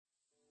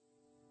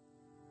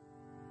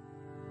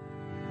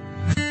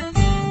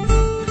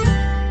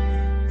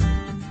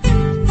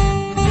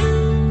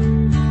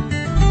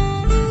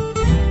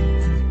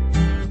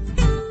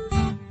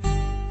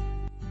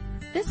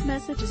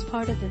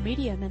part of the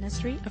media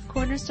ministry of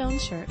Cornerstone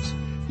Church.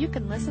 You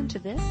can listen to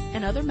this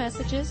and other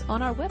messages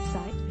on our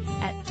website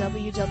at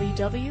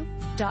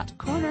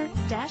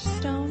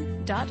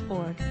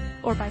www.corner-stone.org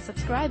or by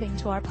subscribing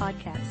to our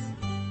podcast.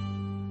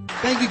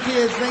 Thank you,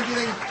 kids. Thank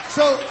you.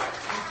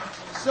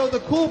 So the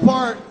cool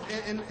part,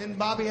 and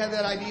Bobby had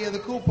that idea, the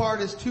cool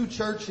part is two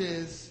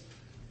churches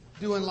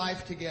doing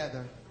life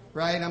together,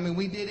 right? I mean,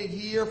 we did it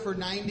here for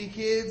 90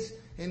 kids,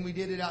 and we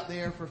did it out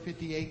there for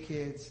 58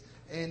 kids.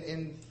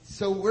 And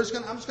so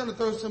I'm just gonna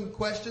throw some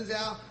questions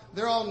out.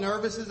 They're all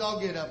nervous as all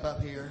get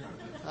up here.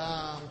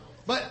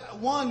 But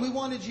one, we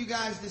wanted you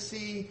guys to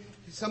see,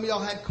 some of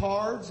y'all had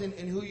cards and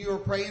who you were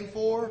praying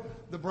for.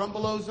 The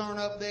Brumbelows aren't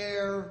up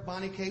there.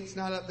 Bonnie Kate's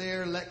not up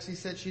there. Lexi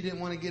said she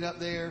didn't want to get up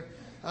there.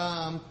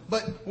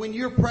 But when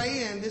you're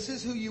praying, this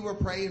is who you were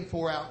praying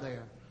for out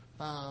there.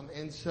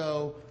 And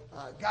so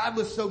God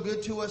was so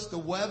good to us. The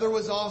weather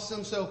was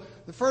awesome. So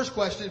the first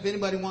question, if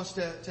anybody wants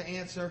to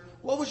answer,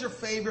 what was your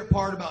favorite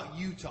part about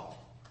Utah?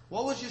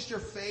 What was just your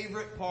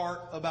favorite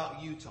part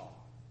about Utah?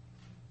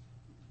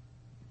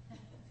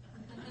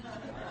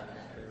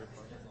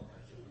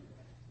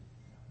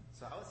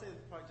 So I would say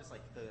probably just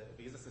like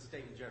because it's the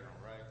state in general,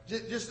 right?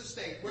 Just the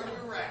state, where we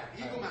were at,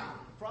 Eagle Mountain.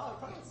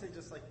 Probably would say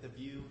just like the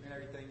view and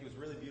everything. It was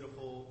really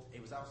beautiful.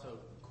 It was also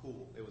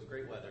cool. It was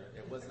great weather.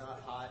 It was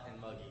not hot and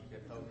muggy.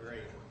 It felt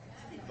great.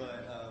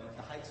 But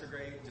the hikes are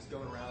great. Just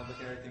going around,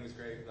 looking at everything was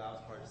great. But I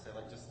was part to say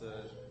like just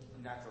the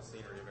natural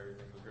scenery of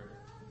everything was great.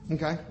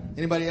 Okay.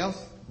 Anybody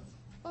else?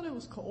 I thought it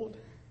was cold.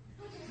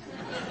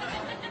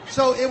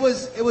 So it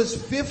was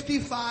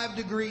 55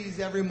 degrees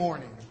every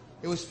morning.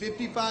 It was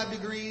 55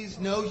 degrees,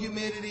 no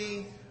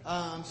humidity.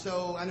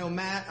 So I know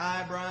Matt,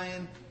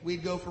 Brian,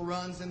 we'd go for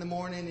runs in the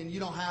morning, and you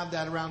don't have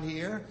that around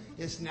here.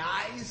 It's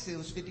nice. It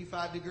was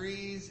 55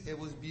 degrees. It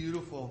was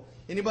beautiful.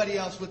 Anybody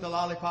else with the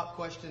lollipop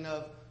question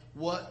of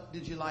what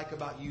did you like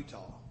about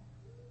Utah?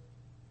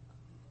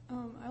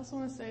 I also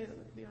want to say that,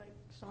 like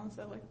Sean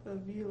said, like the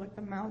view, like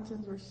the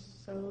mountains were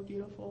so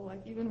beautiful.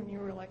 Like even when you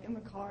were like in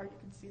the car, you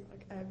could see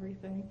like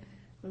everything.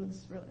 It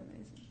was really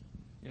amazing.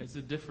 Yeah, it's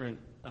a different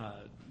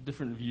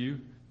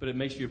view, but it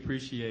makes you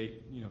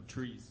appreciate,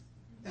 trees.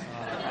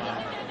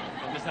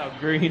 And just how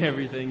green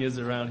everything is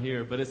around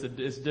here. But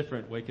it's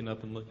different waking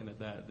up and looking at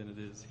that than it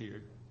is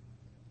here.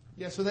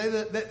 Yeah, so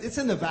it's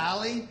in the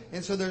valley,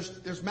 and so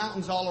there's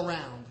mountains all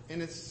around,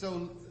 and this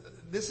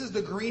is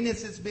the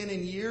greenest it's been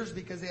in years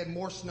because they had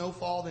more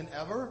snowfall than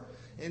ever,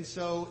 and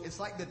so it's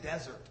like the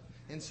desert.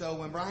 And so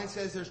when Brian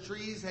says there's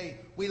trees, hey,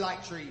 we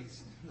like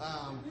trees.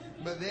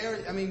 But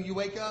you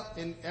wake up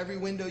and every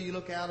window you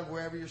look out of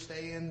wherever you're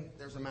staying,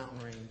 there's a mountain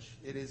range.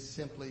 It is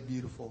simply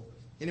beautiful.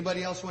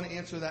 Anybody else want to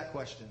answer that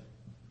question?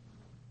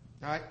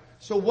 All right.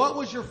 So what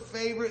was your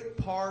favorite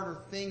part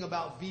or thing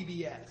about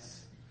VBS?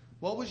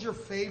 What was your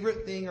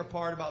favorite thing or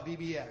part about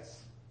VBS?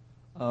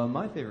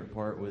 My favorite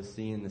part was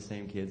seeing the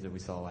same kids that we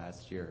saw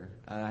last year.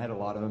 I had a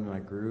lot of them in my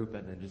group,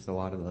 and then just a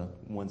lot of the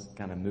ones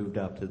kind of moved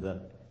up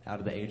out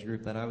of the age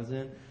group that I was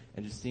in,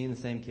 and just seeing the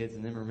same kids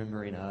and them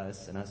remembering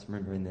us and us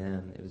remembering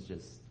them. It was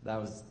just that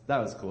was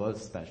cool. It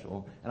was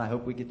special, and I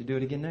hope we get to do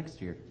it again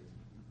next year.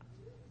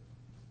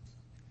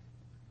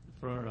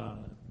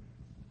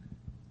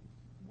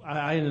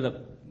 I ended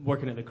up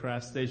working at the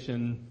craft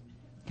station,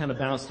 kind of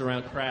bounced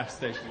around craft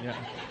station, yeah.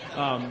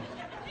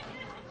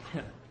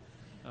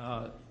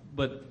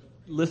 But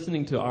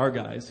listening to our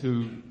guys,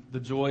 the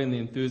joy and the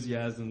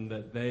enthusiasm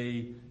that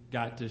they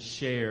got to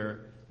share,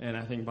 and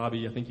I think, Bobby,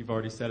 you've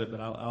already said it, but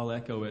I'll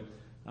echo it.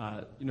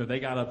 They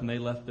got up and they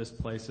left this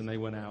place and they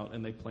went out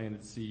and they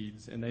planted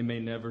seeds, and they may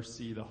never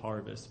see the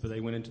harvest, but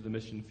they went into the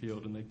mission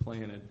field and they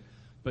planted.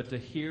 But to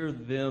hear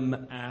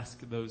them ask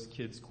those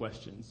kids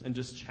questions and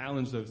just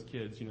challenge those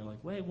kids,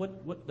 wait,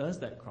 what does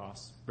that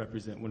cross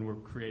represent when we're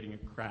creating a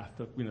craft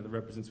that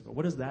represents,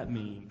 what does that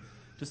mean?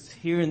 Just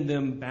hearing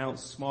them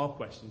bounce small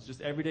questions,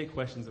 just everyday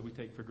questions that we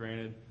take for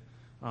granted,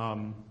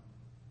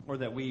 or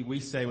that we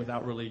say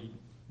without really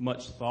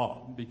much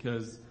thought,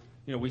 because,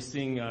 we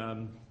sing,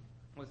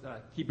 what's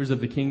that? Keepers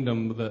of the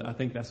Kingdom. I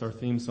think that's our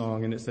theme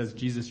song, and it says,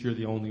 Jesus, you're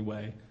the only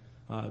way.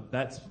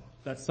 That's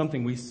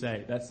something we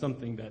say. That's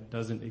something that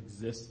doesn't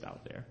exist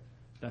out there.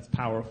 That's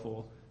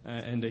powerful.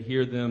 And to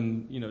hear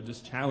them,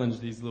 just challenge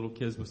these little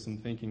kids with some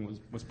thinking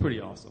was pretty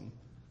awesome.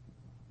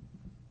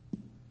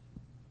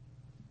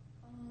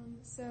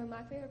 So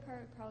my favorite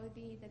part would probably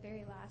be the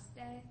very last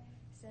day,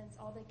 since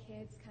all the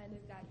kids kind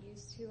of got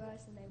used to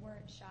us and they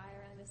weren't shy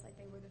around us like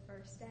they were the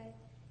first day.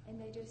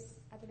 And they just,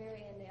 at the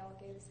very end, they all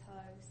gave us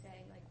hugs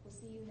saying, like, we'll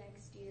see you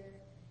next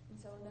year. And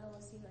so no one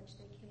will see much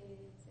of the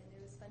kids. And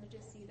it was fun to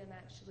just see them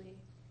actually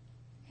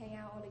hang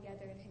out all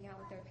together and hang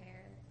out with their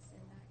parents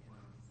and that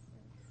kind of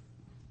stuff.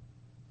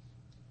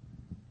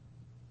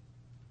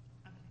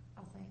 Okay,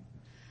 I'll say it.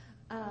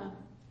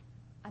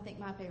 I think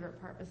my favorite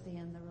part was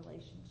seeing the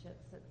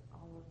relationships that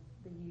all of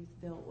the youth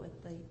built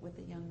with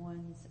the young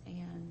ones,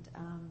 and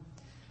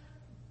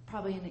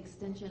probably an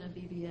extension of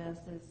VBS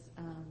is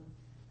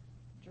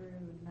Drew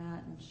and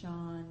Matt and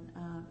Sean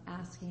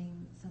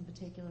asking some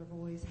particular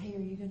boys, hey,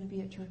 are you going to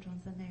be at church on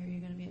Sunday? Are you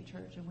going to be at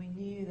church? And we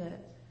knew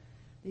that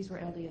these were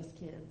LDS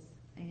kids.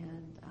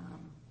 And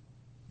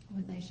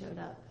when they showed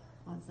up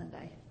on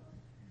Sunday,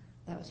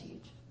 that was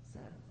huge. So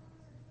that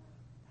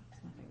was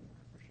my favorite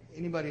part for sure.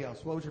 Anybody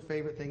else? What was your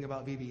favorite thing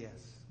about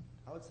VBS?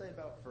 I would say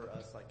about for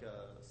us,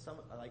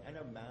 I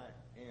know Matt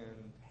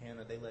and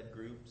Hannah, they led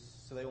groups,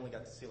 so they only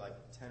got to see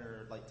 10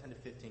 to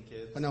 15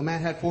 kids. Oh, no,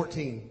 Matt had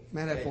 14.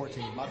 Matt had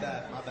 14. My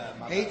bad.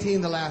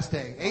 18 the last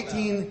day.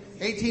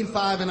 18,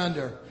 5 and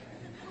under.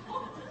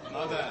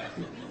 My bad.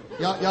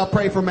 Y'all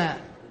pray for Matt.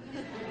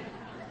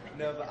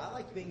 No, but I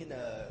like being in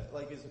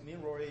because me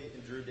and Rory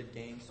and Drew did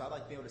games, so I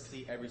like being able to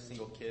see every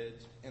single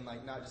kid and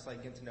not just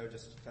get to know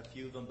just a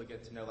few of them, but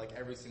get to know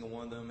every single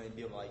one of them and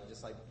be able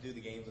to do the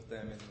games with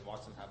them and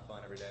watch them have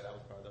fun every day. That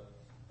was probably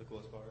the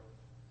coolest part.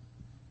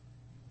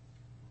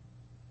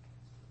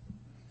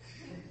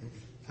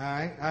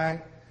 All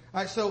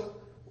right. So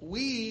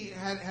we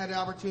had the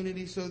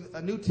opportunity. So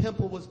a new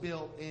temple was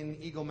built in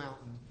Eagle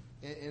Mountain,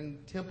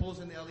 and temples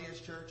in the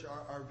LDS Church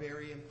are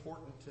very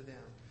important to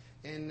them,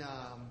 and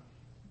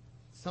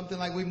something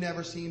like we've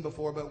never seen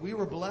before. But we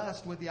were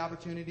blessed with the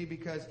opportunity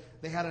because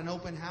they had an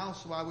open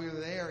house while we were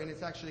there, and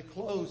it's actually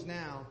closed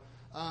now.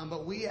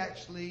 But we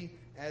actually,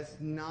 as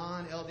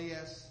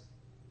non-LDS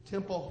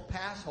temple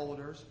pass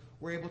holders,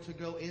 were able to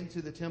go into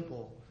the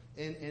temple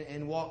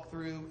and walk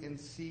through and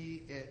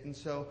see it. And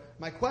so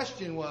my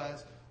question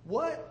was,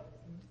 what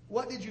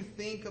did you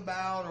think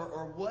about,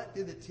 or what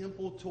did the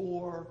temple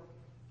tour,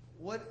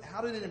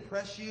 how did it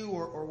impress you,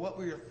 or what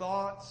were your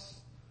thoughts?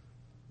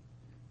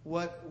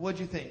 What'd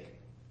you think?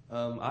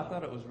 I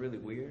thought it was really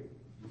weird.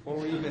 Before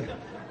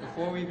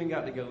we even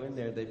got to go in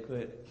there, they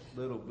put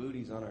little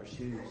booties on our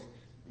shoes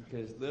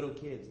because little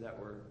kids that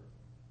were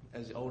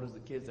as old as the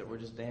kids that were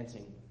just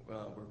dancing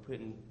were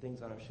putting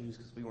things on our shoes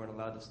because we weren't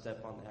allowed to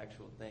step on the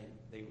actual thing.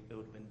 It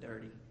would have been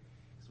dirty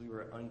because we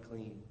were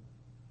unclean,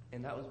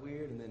 and that was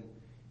weird. And then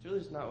it's really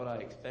just not what I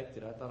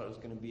expected. I thought it was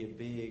going to be a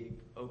big,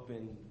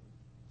 open,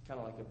 kind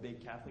of like a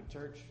big Catholic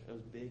church. It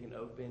was big and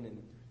open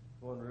and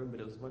one room, but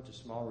it was a bunch of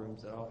small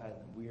rooms that all had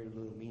weird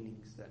little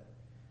meanings that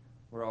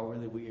were all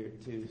really weird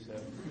too. So,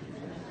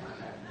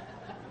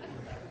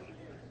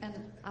 and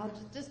I'll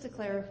just to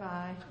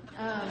clarify.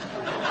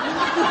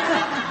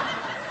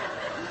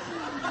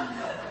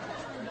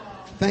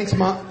 Thanks,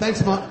 Mom.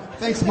 Thanks, Mom.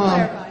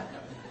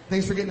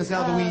 Thanks for getting us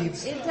out of the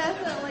weeds. It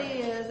definitely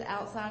is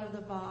outside of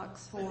the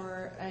box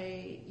for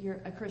a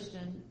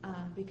Christian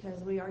because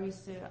we are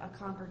used to a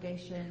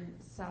congregation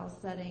style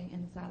setting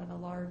inside of a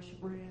large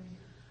room.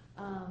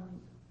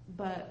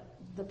 But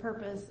the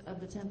purpose of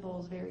the temple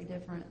is very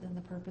different than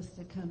the purpose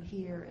to come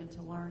here and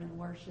to learn and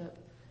worship.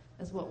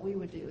 Is what we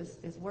would do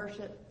is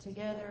worship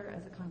together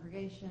as a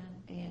congregation,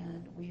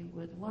 and we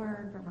would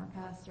learn from our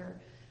pastor.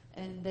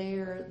 And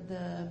there,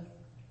 the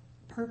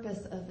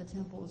purpose of the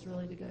temple is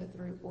really to go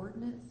through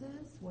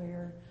ordinances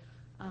where,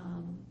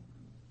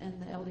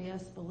 and the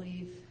LDS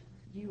belief,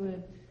 you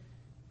would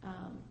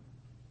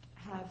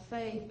have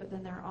faith, but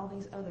then there are all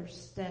these other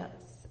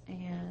steps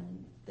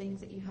and things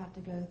that you have to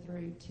go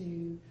through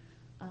to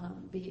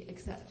be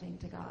accepting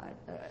to God,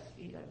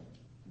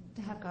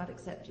 to have God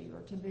accept you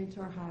or to move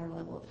to a higher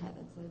level of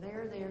heaven. So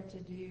they're there to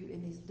do,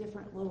 in these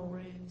different little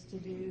rooms, to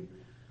do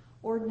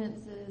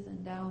ordinances,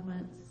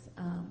 endowments,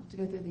 to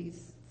go through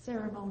these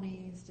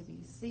ceremonies, to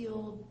be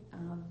sealed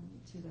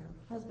to their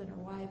husband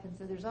or wife. And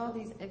so there's all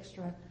these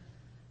extra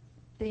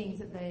things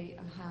that they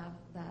have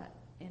that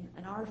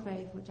in our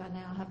faith, which I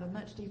now have a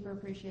much deeper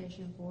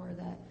appreciation for,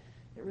 that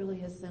it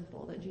really is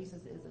simple, that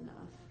Jesus is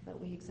enough, that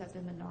we accept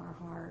him into our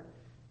heart,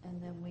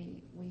 and then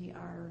we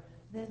are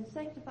then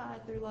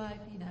sanctified through life,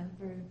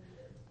 through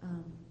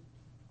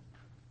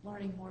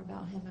learning more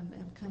about him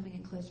and coming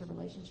in closer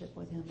relationship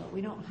with him. But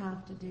we don't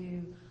have to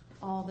do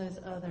all those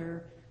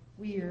other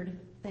weird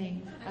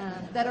things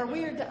that are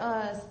weird to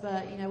us,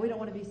 but we don't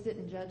want to be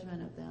sitting in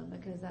judgment of them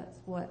because that's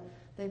what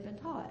they've been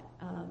taught.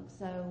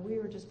 So we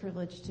were just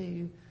privileged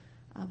to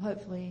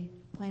hopefully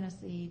plant a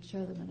seed,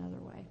 show them another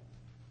way.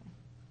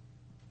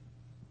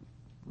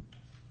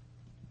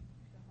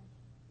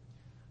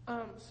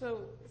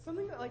 So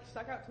something that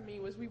stuck out to me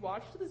was we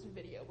watched this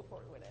video before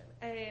we went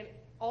in, and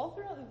all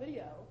throughout the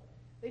video,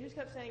 they just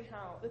kept saying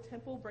how the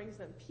temple brings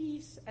them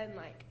peace and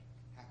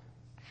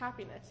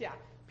happiness. Yeah,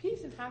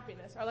 peace and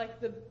happiness are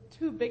the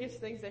two biggest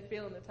things they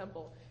feel in the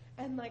temple.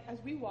 And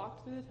as we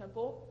walked through the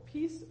temple,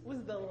 peace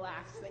was the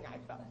last thing I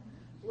felt.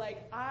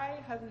 I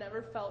have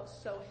never felt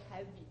so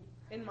heavy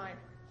in my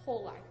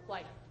whole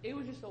life. It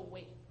was just a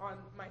weight on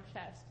my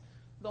chest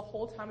the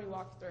whole time we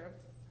walked through.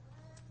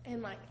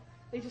 And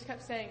they just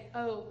kept saying,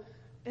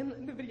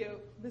 in the video,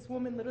 this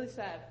woman literally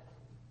said,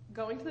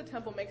 going to the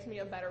temple makes me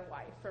a better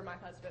wife for my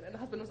husband. And the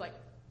husband was like,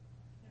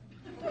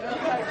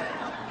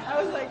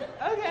 I was like,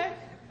 okay.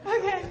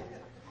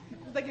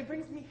 It's it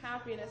brings me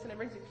happiness and it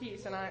brings me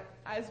peace. And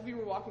as we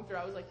were walking through,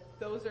 I was like,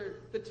 those are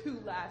the two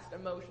last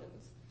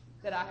emotions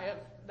that I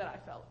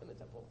felt in the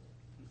temple.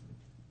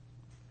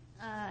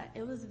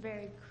 It was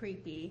very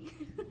creepy.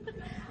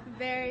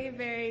 Very,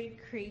 very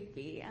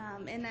creepy.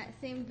 In that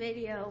same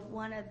video,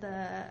 one of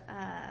the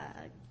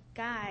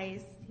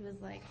guys, he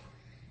was like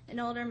an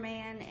older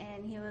man,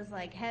 and he was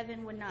like,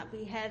 heaven would not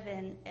be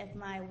heaven if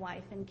my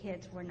wife and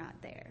kids were not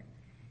there.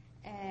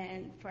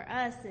 And for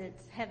us,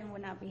 it's heaven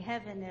would not be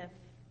heaven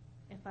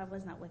if I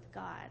was not with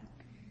God.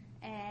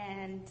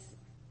 And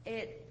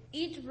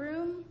each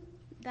room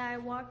that I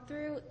walked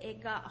through,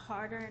 it got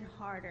harder and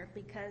harder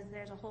because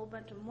there's a whole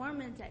bunch of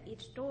Mormons at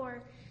each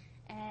door,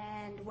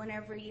 and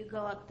whenever you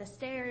go up the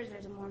stairs,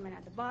 there's a Mormon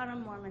at the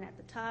bottom, Mormon at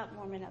the top,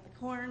 Mormon at the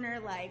corner,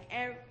 like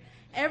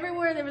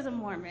everywhere there was a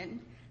Mormon.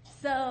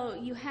 So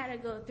you had to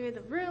go through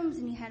the rooms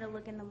and you had to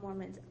look in the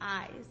Mormon's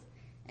eyes.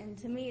 And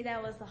to me,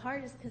 that was the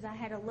hardest because I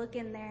had to look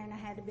in there and I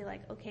had to be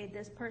like, okay,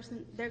 this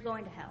person, they're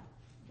going to hell.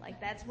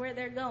 Like, that's where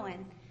they're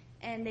going.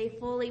 And they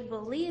fully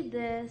believe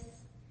this.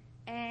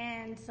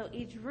 And so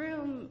each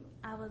room,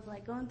 I was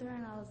like going through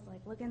and I was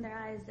like looking in their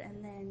eyes,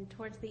 and then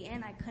towards the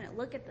end, I couldn't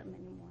look at them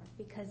anymore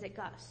because it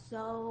got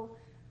so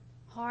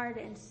hard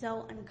and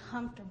so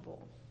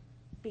uncomfortable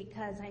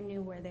because I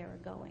knew where they were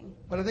going.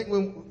 But I think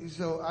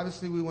so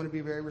obviously we want to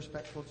be very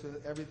respectful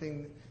to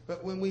everything,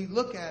 but when we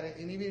look at it,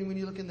 and even when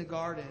you look in the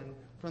garden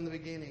from the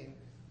beginning,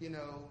 you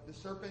know, the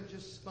serpent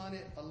just spun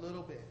it a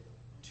little bit,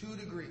 2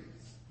 degrees,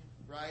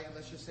 right?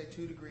 Let's just say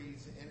 2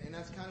 degrees, and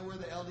that's kind of where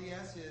the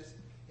LDS is.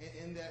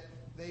 In that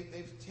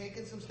they've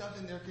taken some stuff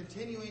and they're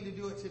continuing to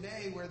do it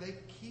today, where they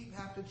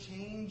have to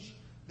change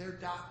their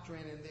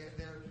doctrine and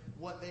their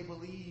what they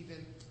believe.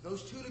 And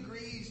those 2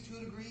 degrees,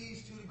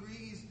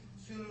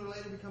 sooner or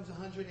later becomes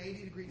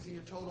 180 degrees, and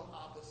you're total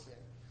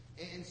opposite.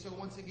 And so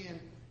once again,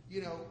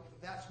 you know,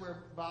 that's where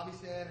Bobby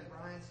said and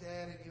Brian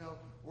said, and you know,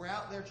 we're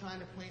out there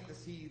trying to plant the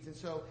seeds. And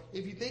so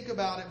if you think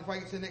about it, before I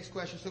get to the next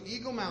question, so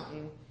Eagle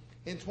Mountain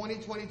in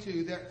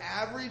 2022, their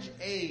average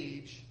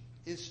age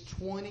is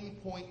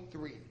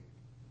 20.3.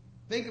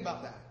 Think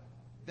about that.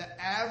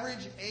 The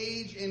average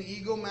age in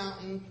Eagle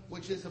Mountain,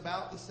 which is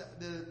about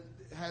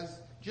has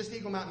just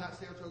Eagle Mountain, not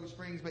Saratoga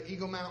Springs, but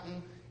Eagle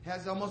Mountain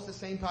has almost the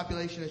same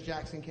population as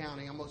Jackson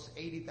County, almost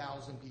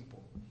 80,000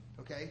 people.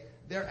 Okay?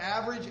 Their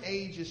average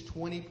age is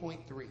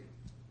 20.3.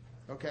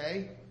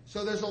 Okay?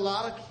 So there's a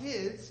lot of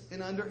kids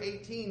in under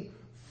 18.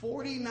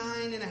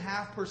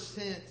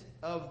 49.5%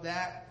 of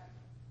that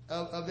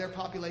of their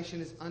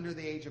population is under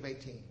the age of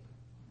 18.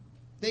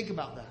 Think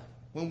about that.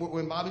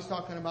 When Bobby's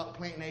talking about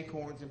planting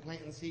acorns and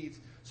planting seeds.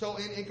 So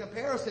in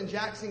comparison,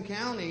 Jackson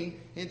County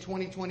in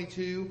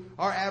 2022,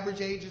 our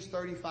average age is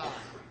 35.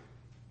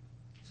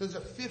 So there's a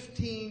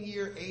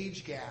 15-year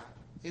age gap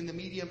in the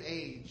medium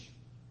age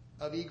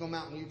of Eagle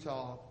Mountain,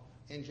 Utah,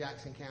 and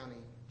Jackson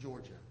County,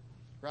 Georgia.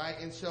 Right?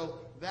 And so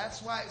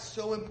that's why it's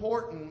so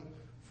important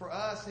for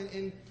us.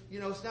 And you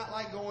know, it's not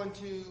like going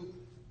to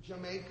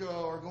Jamaica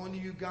or going to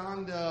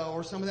Uganda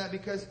or some of that,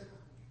 because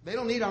they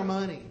don't need our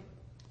money.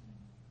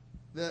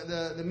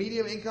 The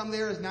median income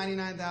there is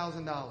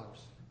 $99,000.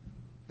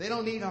 They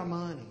don't need our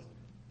money.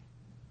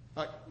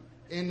 All right,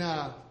 and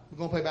we're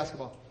going to play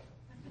basketball.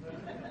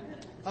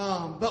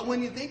 But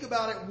when you think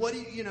about it,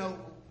 you know,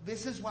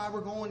 this is why we're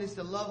going, is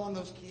to love on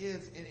those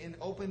kids and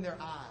open their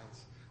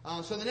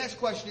eyes. So the next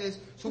question is,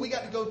 so we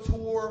got to go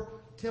tour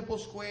Temple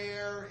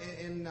Square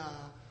and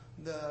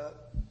the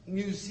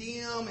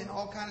museum and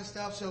all kind of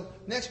stuff. So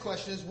next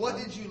question is, what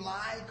did you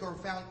like or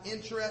found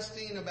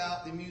interesting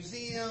about the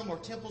museum or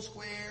Temple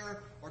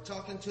Square or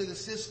talking to the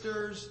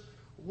sisters?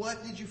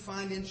 What did you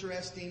find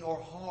interesting or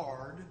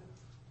hard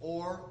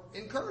or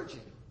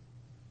encouraging?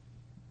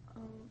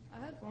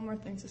 I had one more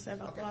thing to say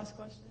about the last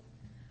question.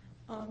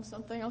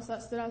 Something else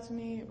that stood out to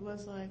me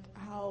was like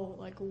how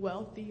like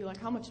wealthy,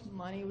 like how much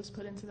money was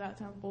put into that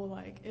temple.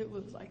 Like it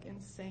was like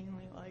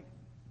insanely like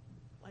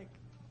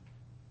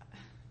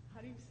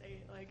how do you say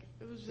it? Like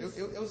it was just.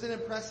 It was an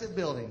impressive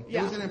building.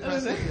 Yeah, it was an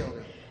impressive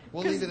building.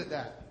 We'll leave it at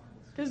that.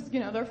 Because you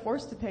know they're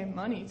forced to pay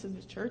money to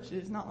the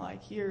churches, not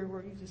like here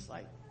where you just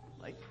like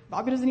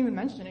Bobby doesn't even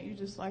mention it. You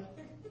just like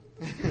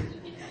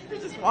you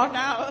just walk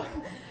out.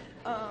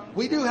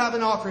 We do have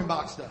an offering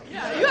box though.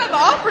 Yeah, you have the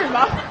offering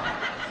box.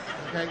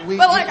 Okay,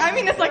 but like I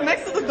mean, it's like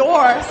next to the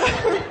door.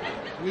 So.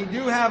 We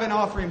do have an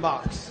offering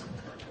box.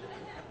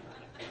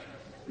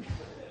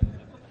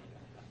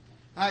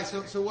 All right,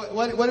 so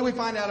what did we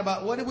find out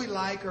about? What did we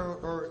like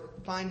or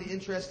find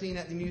interesting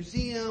at the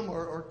museum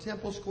or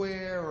Temple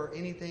Square or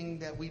anything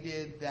that we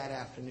did that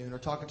afternoon or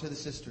talking to the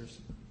sisters?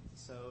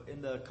 So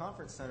in the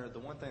conference center, the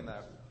one thing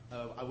that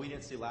we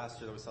didn't see last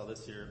year that we saw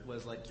this year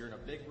was like you're in a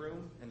big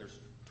room and there's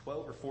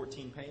 12 or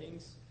 14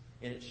 paintings,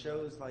 and it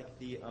shows like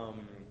the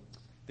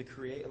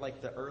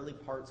early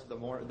parts of the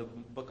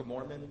Book of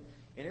Mormon,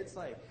 and it's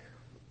like,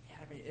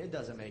 I mean, it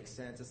doesn't make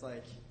sense. It's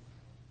like.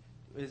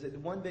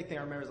 One big thing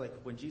I remember is like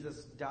when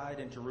Jesus died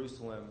in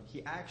Jerusalem,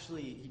 he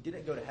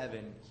didn't go to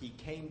heaven. He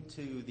came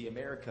to the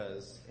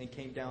Americas and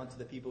came down to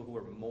the people who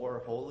were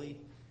more holy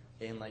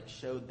and like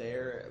showed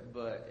there.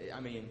 But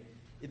I mean,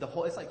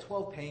 it's like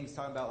 12 paintings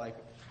talking about like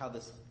how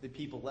the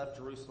people left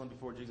Jerusalem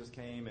before Jesus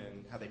came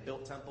and how they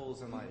built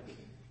temples in like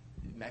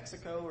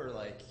Mexico or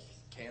like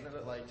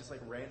Canada, like just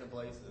like random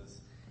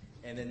places.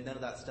 And then none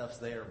of that stuff's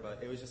there, but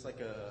it was just like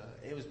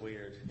it was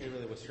weird. It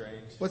really was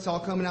strange. Well, it's all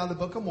coming out of the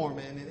Book of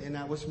Mormon, and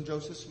that was from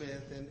Joseph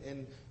Smith.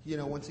 And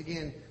once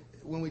again,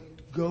 when we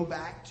go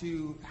back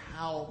to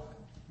how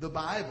the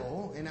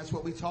Bible, and that's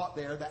what we taught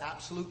there, the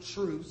absolute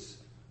truths,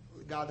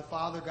 God the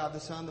Father, God the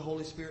Son, the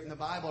Holy Spirit, and the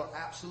Bible are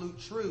absolute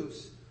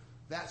truths.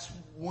 That's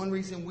one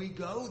reason we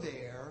go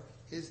there,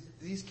 is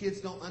these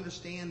kids don't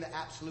understand the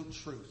absolute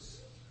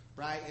truths,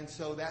 right? And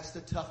so that's the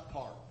tough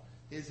part.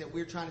 Is that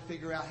we're trying to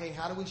figure out, hey,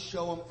 how do we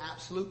show them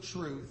absolute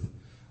truth,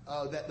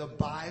 that the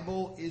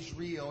Bible is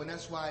real? And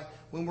that's why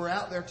when we're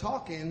out there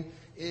talking,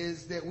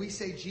 is that we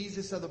say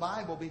Jesus of the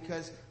Bible,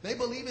 because they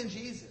believe in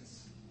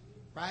Jesus,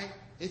 right?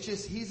 It's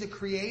just, he's a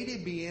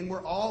created being.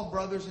 We're all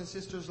brothers and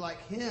sisters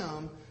like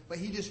him, but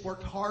he just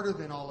worked harder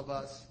than all of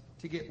us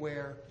to get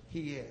where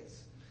he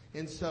is.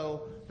 And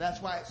so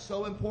that's why it's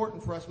so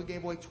important for us. We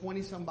gave away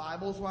 20-some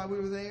Bibles while we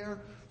were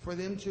there, for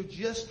them to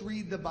just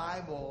read the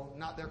Bible,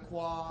 not their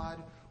quad,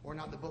 or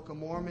not the Book of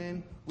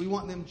Mormon. We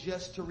want them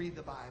just to read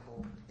the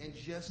Bible and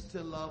just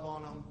to love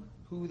on them,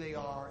 who they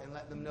are, and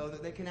let them know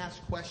that they can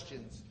ask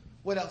questions.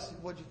 What else?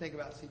 What did you think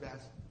about Seabass?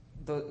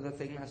 The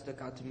thing that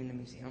stuck out to me in the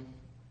museum.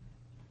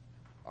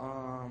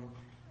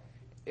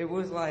 It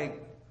was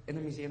like, in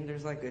the museum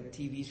there's like a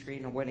TV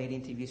screen, a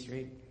 180 TV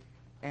screen,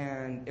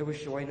 and it was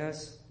showing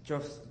us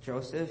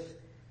Joseph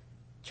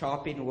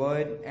chopping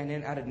wood, and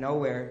then out of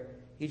nowhere,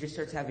 he just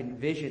starts having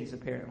visions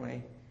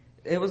apparently.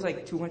 It was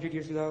like 200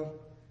 years ago.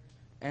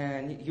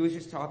 And he was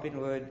just chopping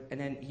wood, and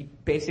then he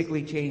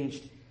basically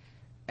changed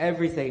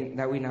everything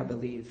that we now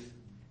believe.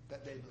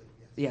 That they believe,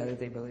 yes. Yeah, that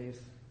they believe.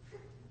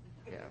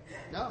 Yeah.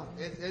 No,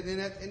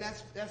 and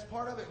that's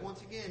part of it.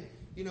 Once again,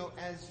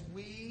 as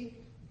we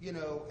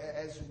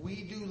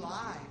do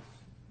live,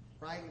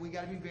 right? We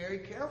got to be very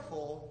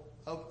careful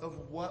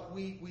of what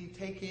we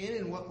take in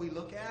and what we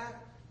look at.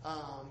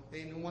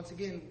 And once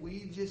again,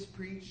 we just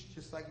preach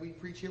just like we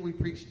preach here. We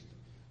preach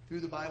through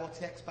the Bible,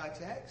 text by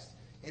text.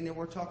 And then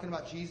we're talking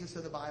about Jesus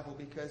of the Bible,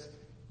 because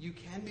you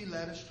can be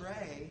led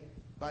astray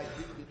by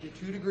the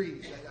 2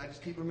 degrees. I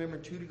just keep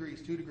remembering 2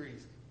 degrees, 2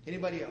 degrees.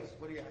 Anybody else?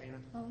 What do you got, Anna?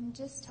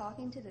 Just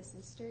talking to the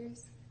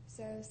sisters.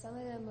 So some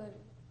of them would,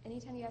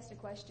 anytime you asked a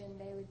question,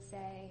 they would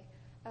say,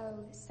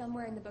 oh,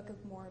 somewhere in the Book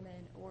of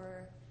Mormon,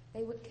 or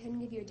they couldn't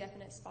give you a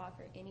definite spot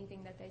for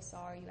anything that they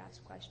saw or you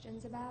asked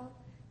questions about.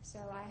 So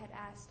I had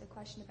asked a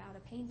question about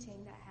a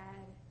painting that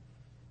had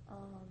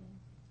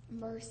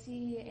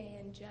mercy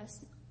and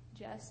just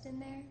in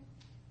there,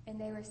 and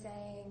they were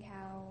saying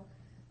how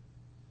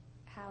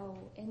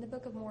in the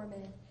Book of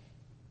Mormon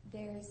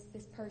there's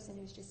this person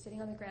who's just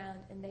sitting on the ground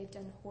and they've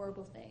done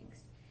horrible things,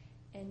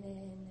 and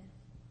then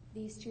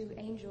these 2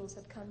 angels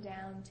have come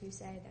down to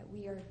say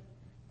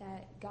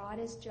that God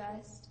is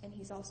just and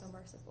he's also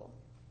merciful.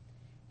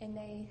 And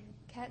they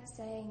kept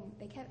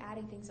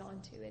adding things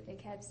onto it. They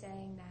kept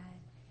saying that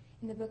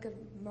in the Book of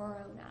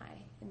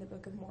Moroni, in the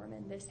Book of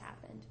Mormon, this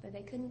happened, but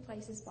they couldn't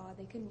place a spot.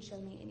 They couldn't show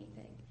me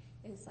anything.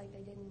 It was like they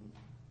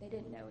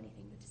didn't know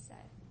anything to say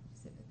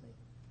specifically.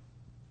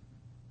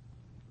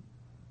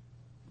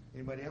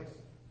 Anybody else?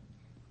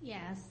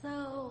 Yeah,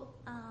 so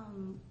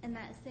in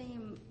that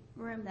same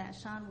room that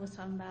Sean was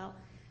talking about,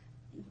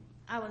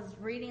 I was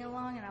reading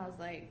along and I was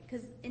like,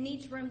 because in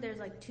each room there's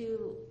like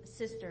 2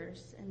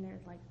 sisters, and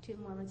there's like 2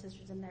 Mormon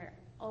sisters, and they're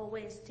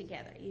always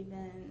together.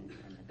 Even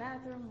in the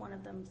bathroom, one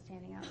of them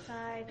standing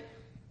outside,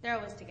 they're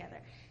always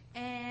together.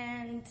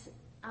 And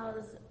I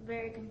was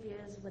very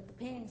confused with the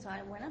painting, so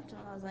I went up to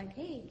him. I was like,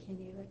 hey, can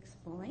you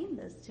explain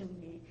this to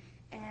me?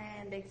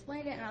 And they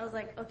explained it, and I was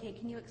like, okay,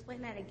 can you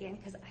explain that again?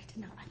 Because I did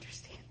not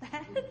understand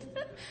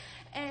that.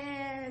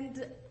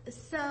 And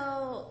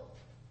so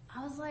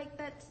I was like,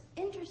 that's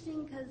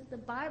interesting, because the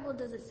Bible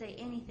doesn't say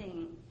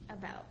anything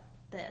about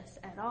this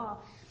at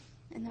all.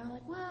 And they were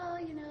like, well,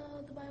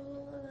 the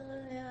Bible,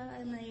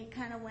 and they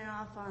kind of went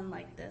off on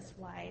like this,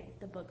 why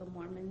the Book of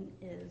Mormon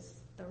is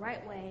the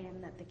right way,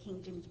 and that the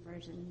King James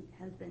Version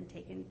has been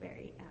taken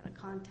very out of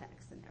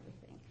context and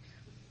everything.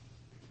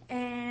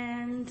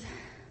 And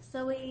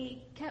so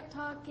we kept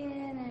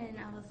talking, and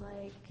I was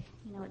like,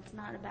 it's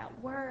not about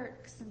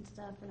works and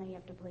stuff, and you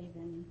have to believe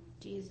in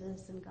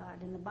Jesus and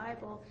God and the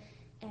Bible.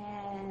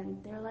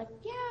 And they're like,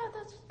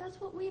 yeah,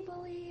 that's what we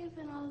believe.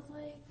 And I was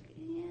like,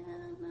 yeah,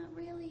 not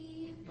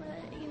really,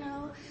 but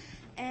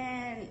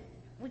and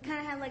we kind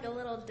of had like a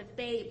little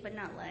debate, but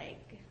not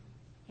like,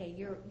 hey,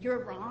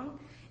 you're wrong.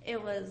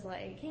 It was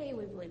like, hey,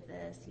 we believe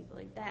this, you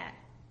believe that.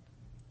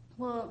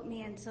 Well,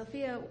 me and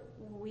Sophia,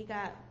 we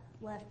got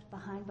left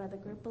behind by the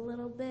group a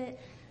little bit,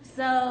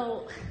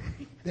 so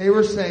they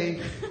were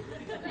safe.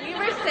 We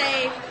were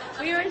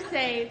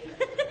safe.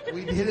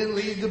 We didn't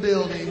leave the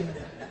building.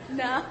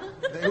 No.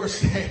 They were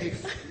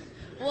safe.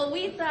 Well,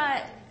 we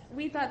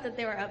thought that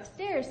they were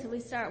upstairs, so we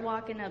start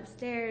walking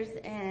upstairs,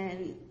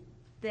 and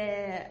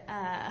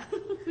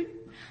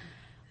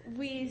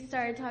we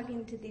started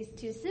talking to these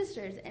 2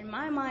 sisters, and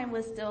my mind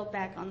was still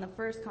back on the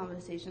first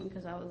conversation,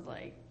 because I was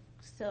like,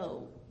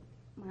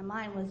 my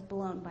mind was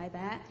blown by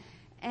that.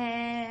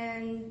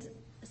 And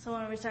so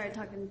when we started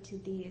talking to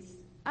these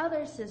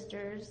other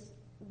sisters,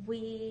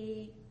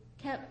 we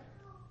kept,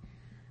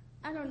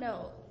 I don't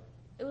know,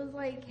 it was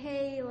like,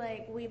 hey,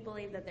 like, we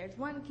believe that there's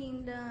one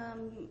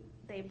kingdom.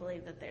 They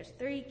believe that there's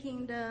 3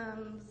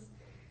 kingdoms.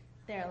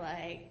 They're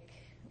like,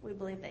 we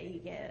believe that you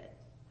get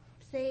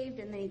saved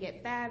and then you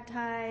get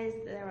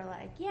baptized. They were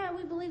like, yeah,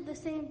 we believe the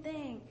same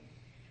thing.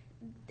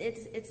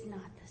 It's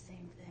not the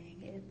same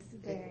thing. It's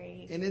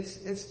very... And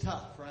it's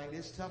tough, right?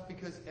 It's tough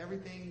because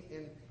everything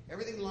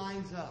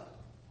lines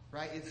up,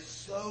 right? It's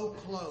so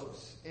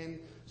close. And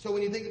so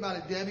when you think about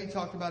it, Debbie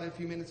talked about it a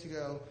few minutes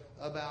ago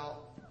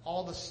about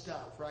all the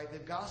stuff, right? The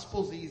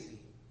gospel's easy,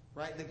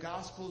 right? The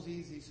gospel's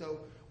easy. So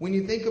when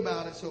you think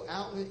about it, so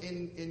out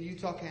in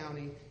Utah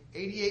County,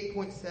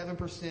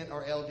 88.7%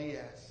 are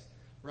LDS,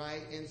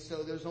 right? And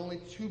so there's only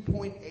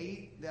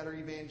 2.8 that are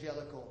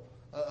evangelical,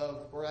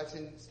 or that's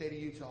in the state of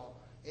Utah.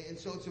 And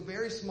so it's a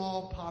very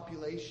small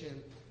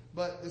population.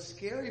 But the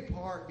scary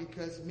part,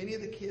 because many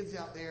of the kids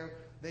out there,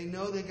 they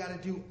know they got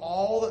to do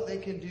all that they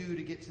can do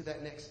to get to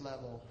that next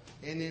level.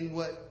 And then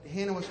what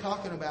Hannah was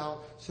talking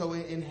about, so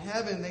in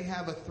heaven, they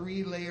have a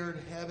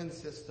 3-layered heaven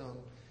system.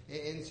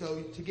 And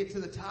so to get to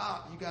the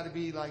top, you got to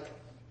be like,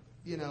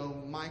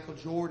 Michael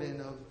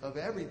Jordan of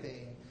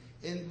everything.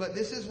 But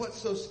this is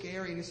what's so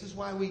scary, and this is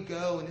why we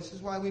go, and this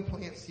is why we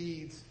plant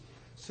seeds.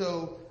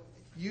 So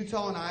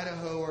Utah and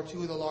Idaho are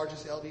 2 of the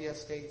largest LDS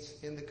states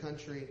in the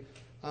country.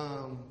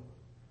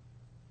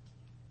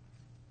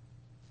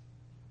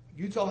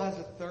 Utah has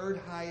the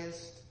 3rd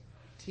highest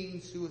teen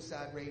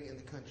suicide rate in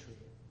the country.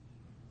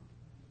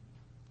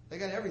 They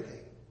got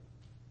everything.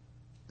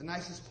 The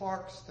nicest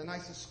parks, the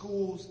nicest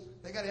schools,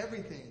 they got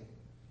everything.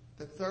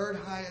 The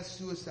 3rd highest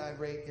suicide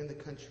rate in the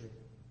country.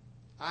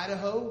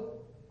 Idaho,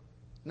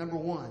 number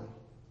 1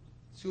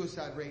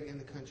 suicide rate in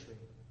the country.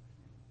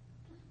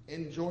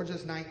 And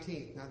Georgia's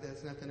 19th. Now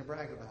that's nothing to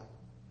brag about.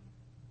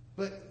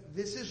 But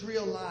this is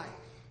real life.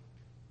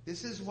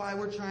 This is why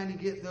we're trying to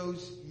get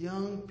those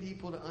young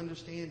people to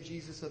understand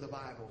Jesus of the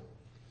Bible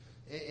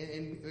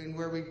and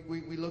where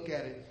we look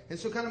at it. And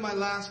so kind of my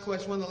last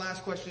question, one of the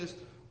last questions is,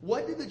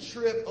 what did the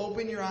trip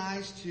open your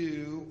eyes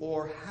to,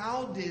 or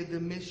how did the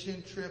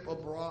mission trip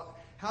abroad,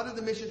 how did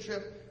the mission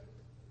trip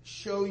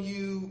show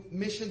you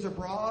missions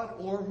abroad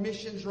or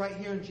missions right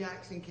here in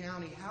Jackson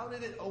County? How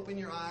did it open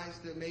your eyes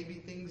to maybe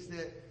things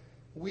that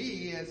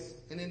we as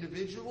an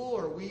individual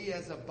or we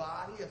as a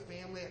body, a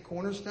family at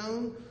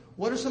Cornerstone,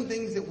 what are some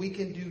things that we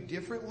can do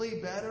differently,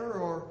 better,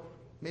 or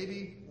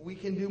maybe we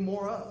can do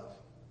more of?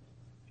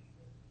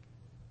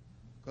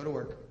 Go to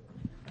work.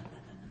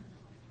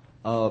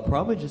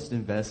 Probably just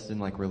invest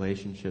in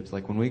relationships.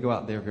 Like when we go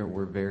out there,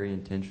 we're very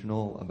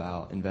intentional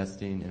about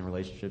investing in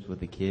relationships with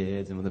the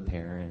kids and with the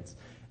parents.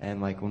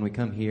 And when we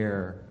come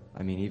here,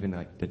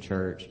 even the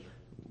church,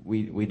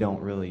 we don't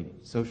really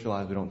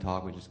socialize, we don't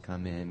talk, we just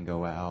come in,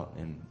 go out,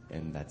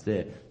 and that's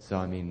it. So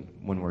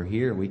when we're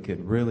here, we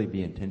could really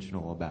be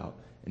intentional about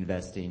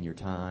investing your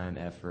time,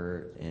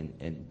 effort,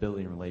 and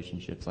building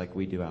relationships like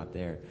we do out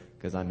there.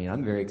 Because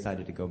I'm very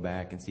excited to go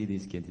back and see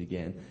these kids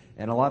again.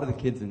 And a lot of the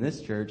kids in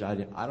this church, I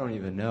don't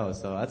even know,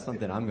 so that's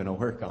something I'm going to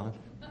work on.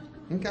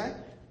 Okay.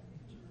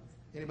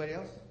 Anybody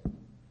else?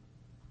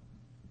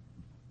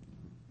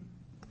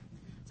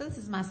 So this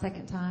is my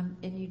 2nd time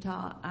in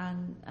Utah,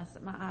 and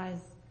my eyes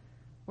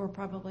were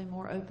probably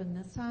more open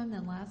this time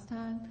than last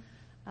time,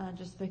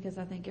 just because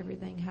I think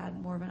everything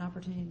had more of an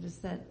opportunity to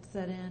set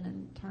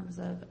in terms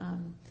of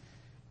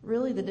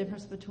really the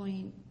difference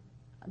between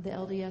the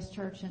LDS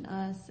church and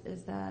us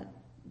is that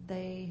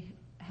they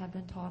have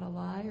been taught a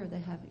lie, or they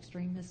have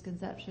extreme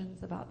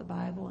misconceptions about the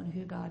Bible and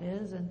who God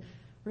is. And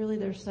really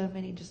there's so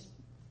many just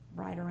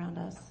right around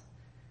us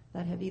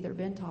that have either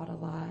been taught a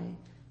lie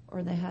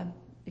or they have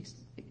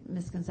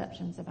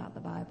misconceptions about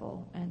the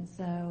Bible. And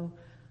so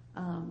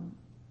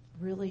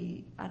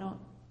really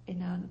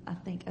I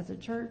think as a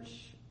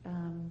church,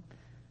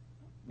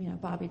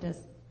 Bobby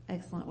does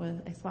excellent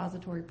with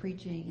expository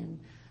preaching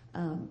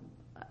and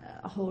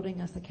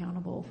holding us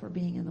accountable for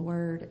being in the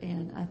Word.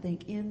 And I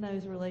think in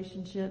those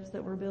relationships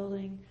that we're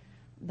building,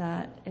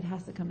 that it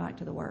has to come back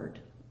to the Word.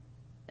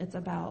 It's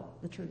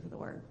about the truth of the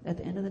Word. At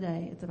the end of the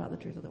day, it's about the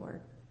truth of the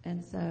Word.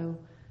 And so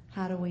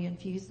how do we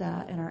infuse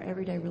that in our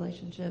everyday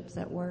relationships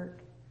at work,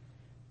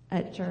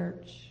 at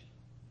church,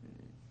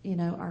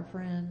 our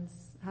friends?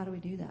 How do we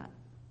do that?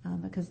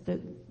 Because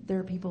there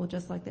are people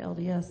just like the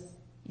LDS,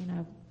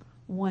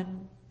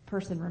 one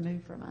person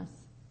removed from us.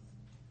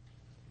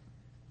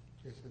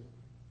 Jason.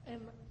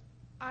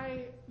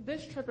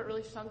 This trip, it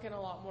really sunk in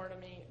a lot more to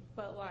me,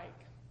 but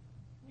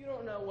you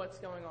don't know what's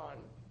going on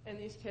in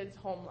these kids'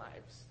 home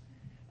lives.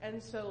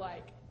 And so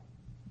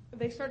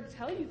they start to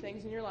tell you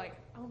things and you're like,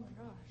 oh my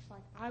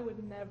gosh, I would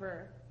have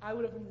never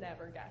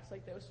guessed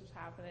this was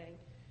happening.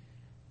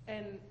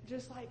 And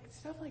just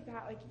stuff like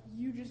that,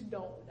 you just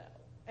don't know.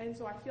 And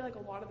so I feel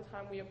a lot of the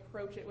time we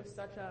approach it with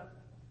such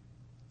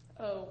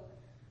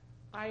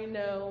I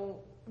know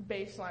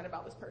baseline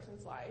about this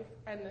person's life,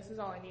 and this is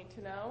all I need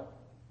to know.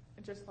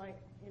 Just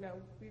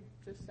we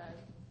just said,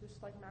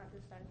 just like Matt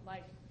just said,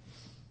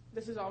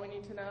 this is all we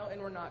need to know,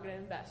 and we're not going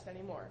to invest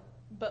anymore.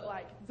 But,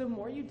 like, the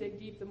more you dig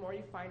deep, the more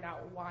you find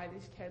out why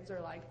these kids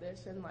are like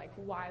this and, like,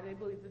 why they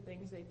believe the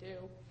things they do.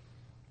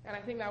 And I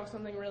think that was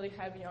something really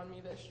heavy on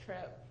me this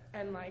trip.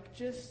 And, like,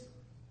 just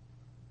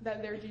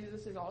that their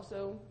Jesus is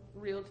also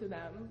real to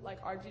them. Like,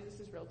 our Jesus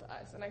is real to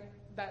us. And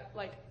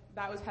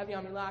that was heavy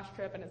on me last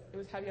trip, and it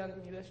was heavy on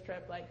me this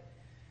trip. Like,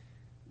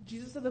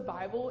 Jesus of the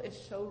Bible is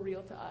so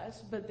real to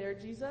us, but their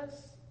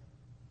Jesus,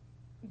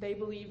 they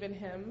believe in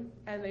him,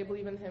 and they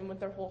believe in him with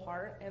their whole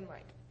heart. And,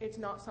 like, it's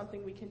not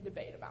something we can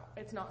debate about.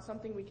 It's not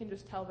something we can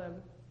just tell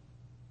them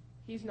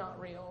he's not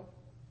real.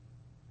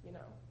 You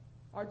know,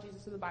 our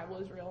Jesus of the Bible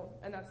is real,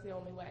 and that's the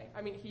only way.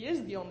 I mean, he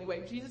is the only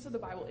way. Jesus of the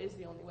Bible is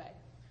the only way.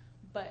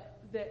 But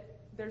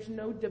there's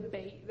no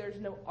debate,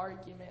 there's no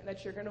argument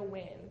that you're going to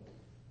win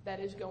that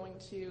is going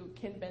to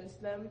convince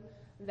them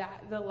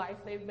that the life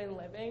they've been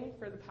living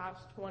for the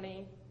past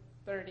 20,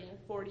 30,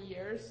 40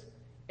 years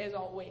is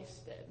all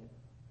wasted.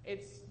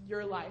 It's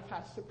your life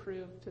has to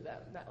prove to them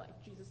that,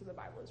 like, Jesus of the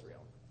Bible is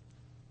real.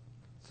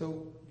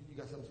 So, you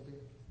got something, Sophia?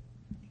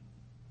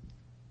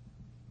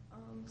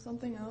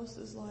 Something else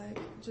is, like,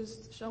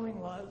 just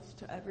showing love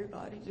to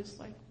everybody, just,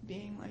 like,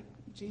 being like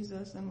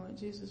Jesus and what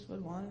Jesus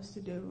would want us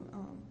to do,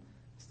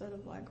 instead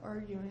of, like,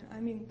 arguing. I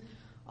mean,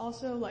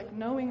 also, like,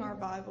 knowing our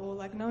Bible,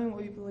 like, knowing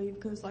what we believe,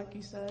 because, like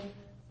you said,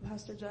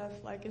 Pastor Jeff,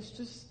 like, it's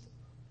just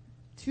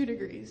 2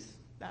 degrees,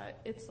 that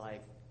it's,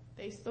 like,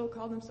 they still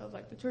call themselves,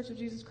 like, the Church of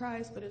Jesus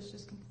Christ, but it's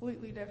just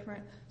completely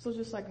different. So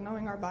just, like,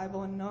 knowing our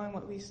Bible and knowing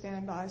what we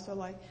stand by. So,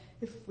 like,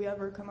 if we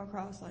ever come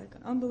across, like,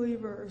 an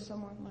unbeliever or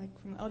someone,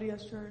 like, from the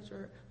LDS Church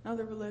or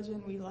another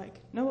religion, we, like,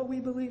 know what we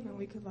believe, and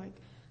we could, like,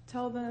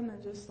 tell them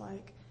and just,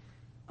 like,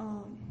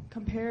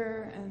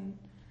 compare, and,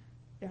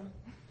 yeah.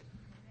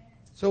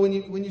 So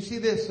when you see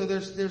this, so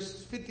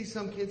there's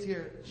 50-some kids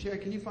here. Sherry,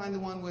 can you find the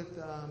one with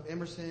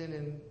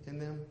Emerson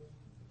and them,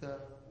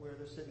 where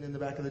they're sitting in the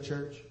back of the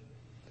church?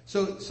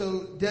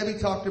 So Debbie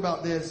talked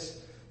about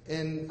this,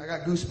 and I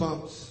got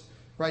goosebumps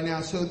right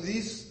now. So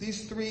these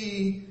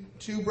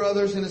 2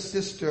 brothers and a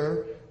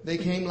sister, they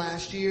came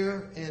last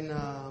year, and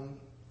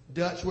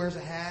Dutch wears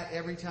a hat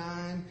every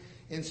time,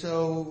 and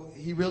so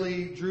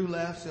Drew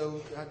left,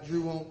 so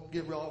Drew won't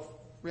get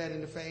all red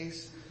in the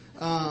face.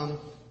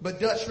 But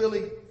Dutch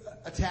really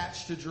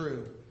attached to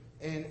Drew,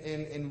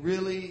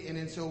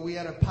 and so we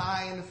had a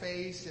pie in the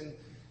face, and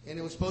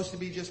it was supposed to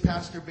be just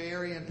Pastor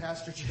Barry and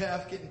Pastor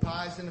Jeff getting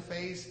pies in the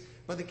face,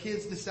 but the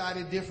kids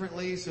decided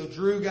differently, so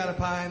Drew got a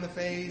pie in the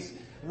face,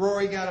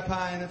 Rory got a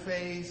pie in the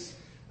face,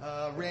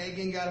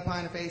 Reagan got a pie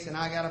in the face, and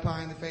I got a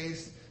pie in the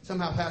face.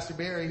 Somehow Pastor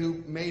Barry,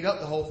 who made up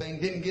the whole thing,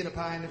 didn't get a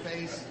pie in the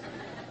face.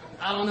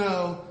 I don't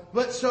know.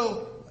 But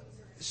so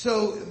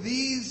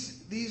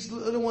these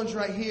little ones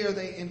right here,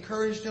 they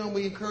encouraged them.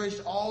 We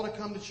encouraged all to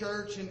come to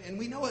church, and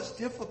we know it's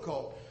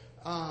difficult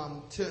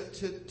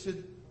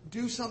to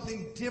do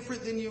something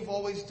different than you've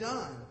always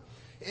done.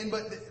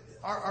 But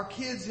our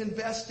kids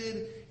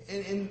invested,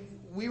 and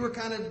we were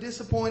kind of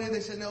disappointed.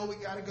 They said, no, we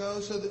got to go.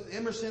 So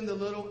Emerson,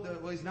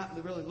 he's not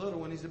the really little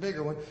one, he's the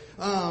bigger one.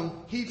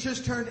 He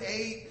just turned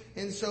 8.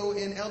 And so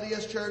in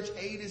LDS Church,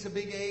 8 is a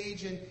big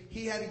age, and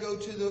he had to go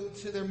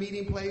to their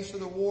meeting place or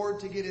the ward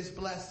to get his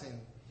blessing.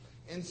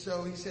 And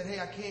so he said, hey,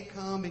 I can't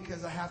come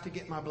because I have to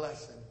get my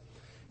blessing.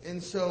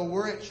 And so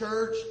we're at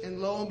church, and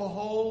lo and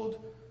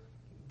behold,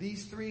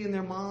 these 3 and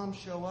their mom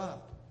show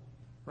up,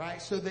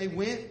 right? So they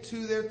went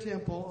to their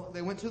temple,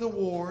 they went to the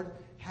ward,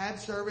 had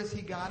service,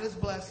 he got his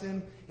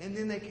blessing, and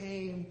then they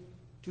came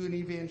to an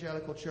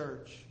evangelical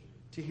church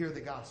to hear the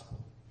gospel,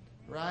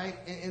 right?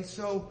 And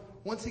so,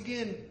 once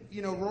again,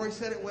 Rory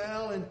said it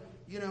well, and,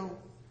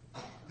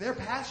 they're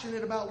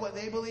passionate about what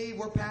they believe,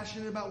 we're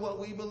passionate about what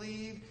we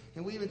believe,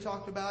 and we even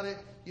talked about it,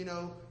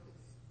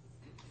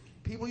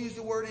 people use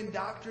the word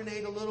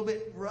indoctrinate a little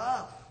bit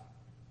rough.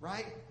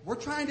 Right? We're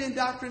trying to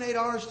indoctrinate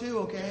ours too,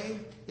 okay?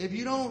 If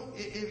you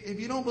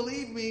don't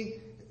believe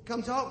me,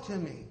 come talk to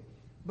me.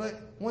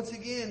 But once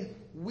again,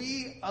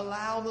 we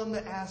allow them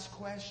to ask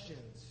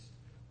questions.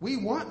 We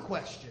want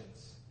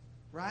questions,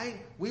 right?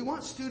 We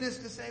want students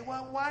to say,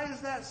 well, why is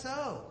that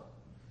so?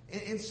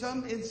 In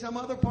some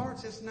other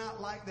parts, it's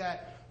not like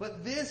that.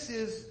 But this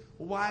is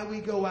why we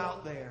go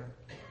out there.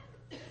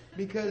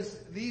 Because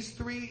these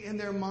 3 and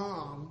their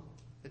mom,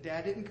 the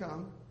dad didn't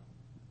come.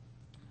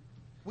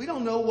 We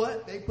don't know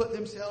what they put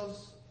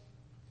themselves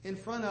in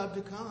front of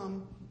to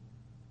come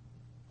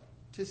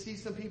to see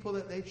some people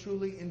that they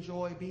truly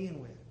enjoy being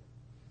with.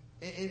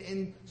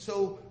 And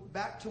so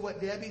back to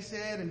what Debbie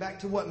said and back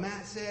to what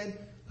Matt said,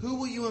 who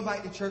will you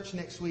invite to church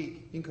next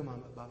week? You can come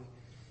on, Bobby.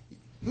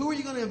 Who are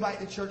you going to invite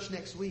to church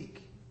next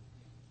week?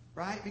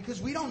 Right?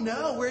 Because we don't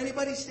know where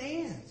anybody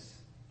stands.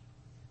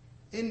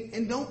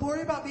 And don't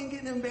worry about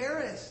getting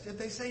embarrassed if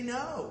they say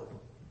no.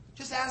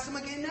 Just ask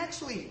them again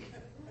next week.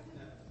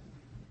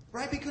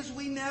 Right? Because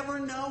we never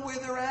know where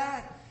they're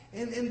at.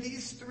 And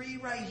these 3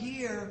 right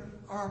here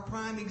are a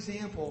prime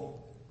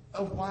example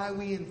of why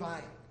we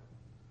invite.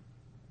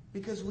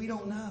 Because we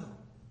don't know.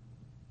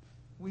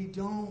 We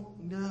don't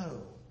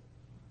know.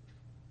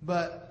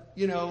 But,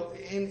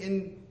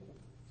 in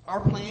Our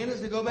plan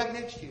is to go back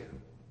next year.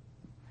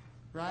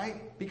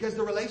 Right? Because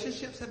the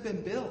relationships have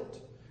been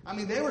built. I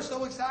mean, they were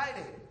so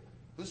excited.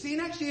 We'll see you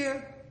next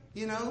year.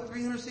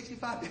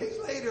 365 days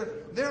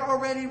later, they're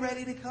already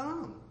ready to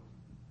come.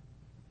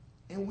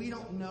 And we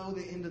don't know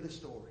the end of the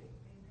story.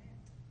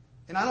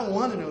 And I don't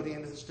want to know the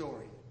end of the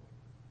story.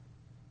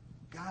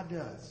 God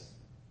does.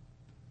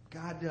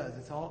 God does.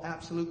 It's all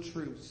absolute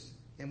truths.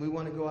 And we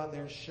want to go out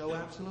there and show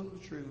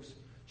absolute truths.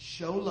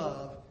 Show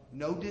love.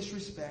 No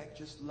disrespect.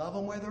 Just love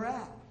them where they're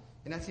at.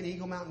 And that's in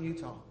Eagle Mountain,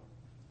 Utah.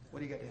 What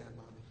do you got to add,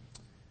 Bobby?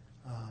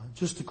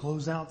 Just to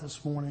close out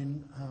this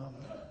morning,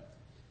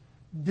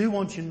 do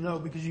want you to know,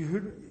 because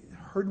you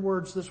heard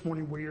words this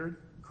morning, weird,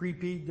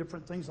 creepy,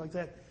 different things like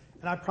that.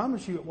 And I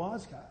promise you it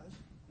was, guys.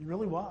 It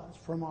really was,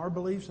 from our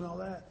beliefs and all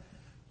that.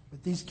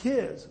 But these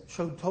kids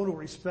showed total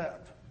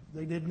respect.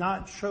 They did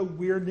not show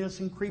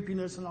weirdness and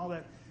creepiness and all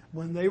that.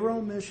 When they were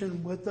on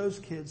mission with those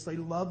kids, they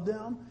loved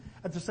them.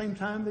 At the same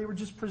time, they were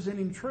just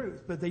presenting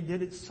truth, but they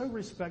did it so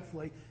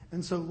respectfully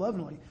and so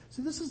lovingly.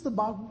 So this is the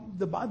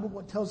Bible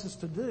what tells us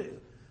to do,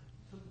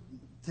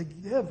 to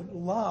give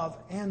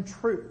love and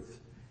truth.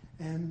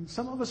 And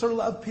some of us are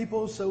love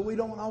people, so we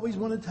don't always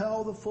want to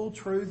tell the full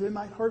truth. It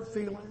might hurt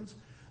feelings.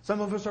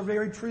 Some of us are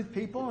very truth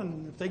people,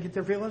 and if they get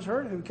their feelings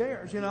hurt, who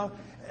cares?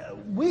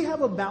 We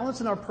have a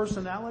balance in our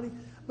personality,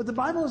 but the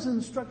Bible has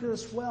instructed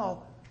us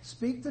well,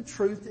 speak the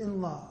truth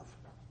in love.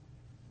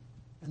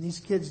 And these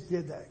kids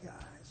did that, guys.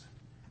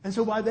 And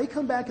so while they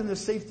come back in the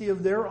safety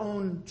of their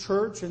own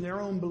church and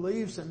their own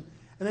beliefs, and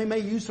they may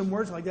use some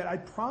words like that, I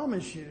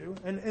promise you,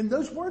 and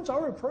those words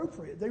are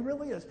appropriate. They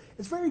really is.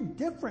 It's very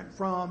different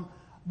from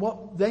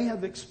what they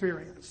have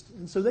experienced.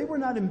 And so they were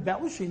not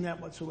embellishing that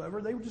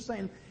whatsoever. They were just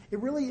saying it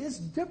really is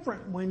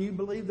different when you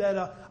believe that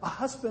a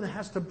husband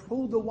has to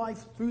pull the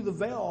wife through the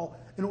veil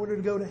in order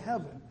to go to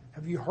heaven.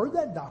 Have you heard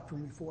that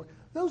doctrine before?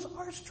 Those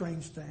are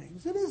strange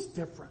things. It is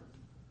different.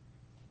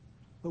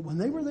 But when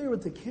they were there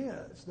with the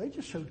kids, they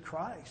just showed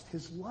Christ,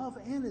 His love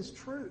and His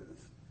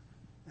truth.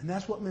 And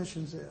that's what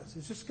missions is.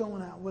 It's just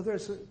going out, whether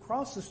it's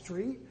across the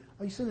street,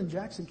 or you sit in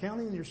Jackson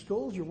County in your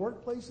schools, your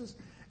workplaces,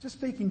 just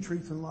speaking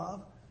truth and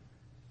love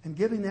and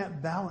giving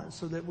that balance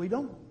so that we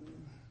don't,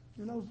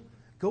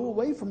 go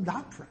away from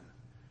doctrine.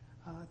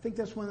 I think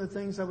that's one of the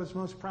things I was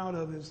most proud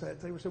of is that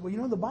they were saying,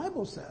 well, the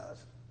Bible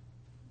says.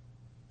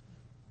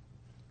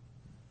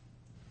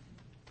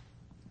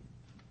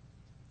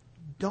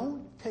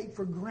 Don't take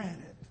for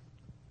granted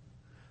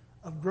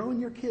of growing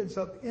your kids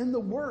up in the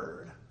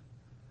Word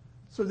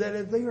so that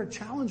if they are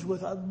challenged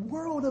with a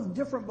world of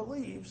different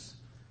beliefs,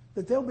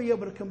 that they'll be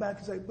able to come back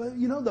and say, but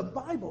the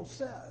Bible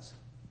says,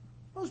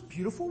 most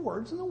beautiful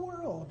words in the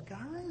world,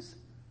 guys.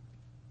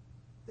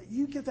 That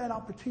you get that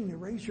opportunity to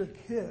raise your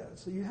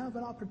kids, so you have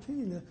an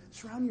opportunity to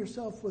surround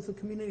yourself with a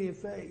community of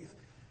faith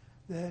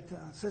that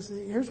says,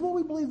 here's what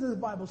we believe that the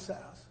Bible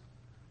says,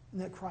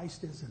 and that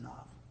Christ is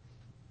enough.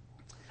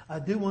 I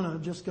do want to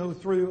just go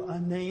through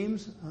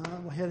names.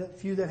 We had a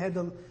few that had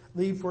to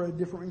leave for a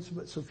different reason,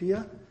 but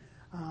Sophia,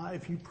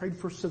 if you prayed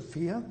for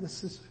Sophia,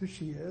 this is who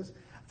she is.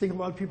 I think a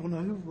lot of people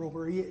know who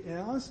Rory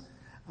is.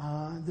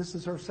 This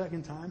is her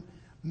second time.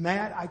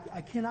 Matt,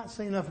 I cannot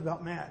say enough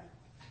about Matt.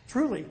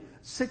 Truly,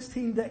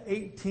 16 to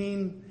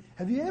 18.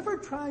 Have you ever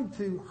tried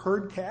to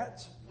herd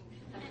cats?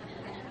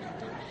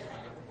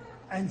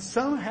 And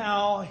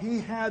somehow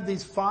he had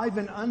these 5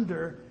 and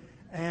under,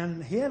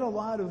 and he had a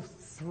lot of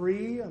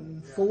 3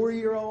 and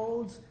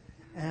 4-year-olds,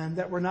 and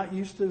that were not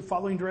used to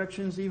following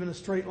directions, even a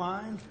straight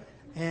line.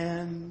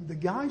 And the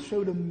guy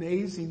showed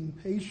amazing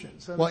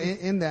patience. Well,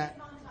 in that.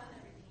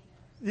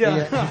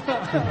 Yeah.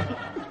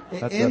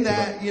 In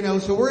that,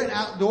 so we're an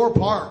outdoor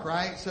park,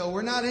 right? So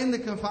we're not in the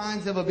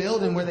confines of a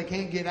building where they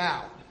can't get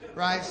out,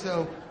 right?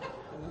 So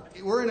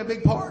we're in a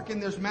big park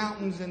and there's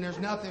mountains and there's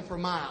nothing for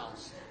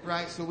miles,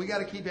 right? So we got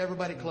to keep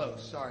everybody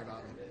close. Sorry,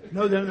 Bobby.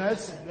 No,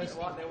 that's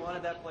they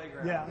wanted that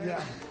playground.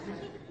 Yeah.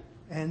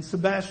 And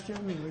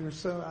Sebastian, we were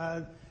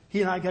so he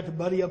and I got to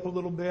buddy up a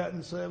little bit,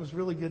 and so it was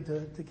really good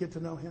to get to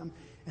know him.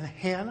 And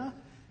Hannah,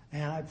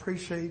 and I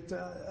appreciate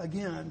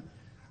again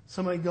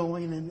somebody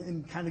going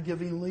and kind of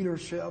giving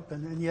leadership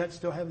and yet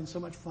still having so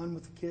much fun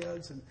with the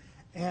kids. And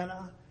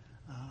Anna,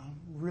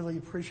 really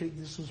appreciate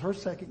this was her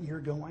second year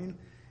going.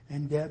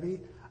 And Debbie,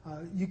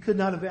 you could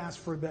not have asked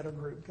for a better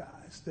group,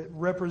 guys, that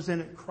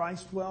represented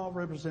Christ well,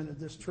 represented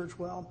this church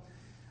well.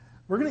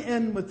 We're going to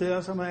end with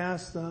this. I'm going to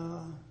ask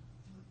them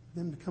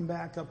to come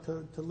back up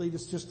to lead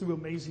us just through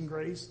Amazing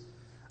Grace.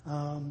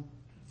 But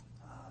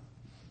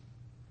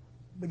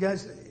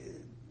guys,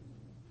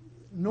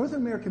 North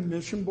American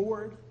Mission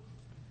Board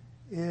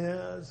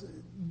is,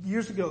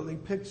 years ago, they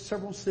picked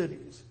several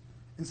cities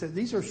and said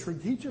these are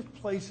strategic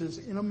places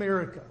in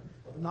America,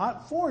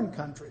 not foreign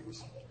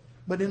countries,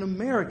 but in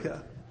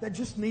America that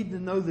just need to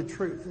know the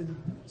truth. And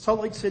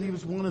Salt Lake City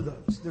was one of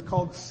those. They're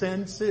called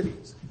Send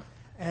Cities.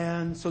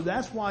 And so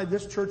that's why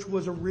this church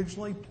was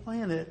originally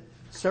planted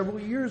several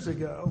years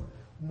ago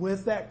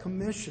with that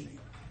commissioning.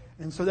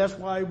 And so that's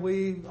why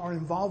we are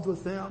involved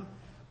with them.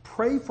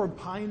 Pray for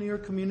Pioneer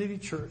Community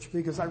Church,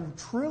 because I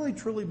truly,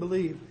 truly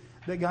believe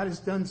that God has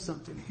done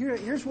something.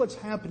 Here's what's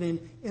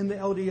happening in the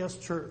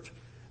LDS church.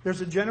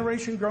 There's a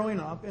generation growing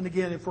up, and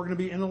again, if we're going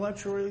to be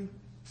intellectually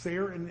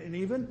fair and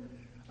even,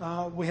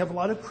 we have a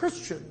lot of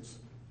Christians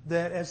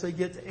that as they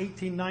get to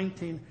 18,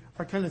 19,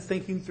 are kind of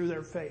thinking through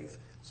their faith.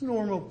 It's a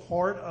normal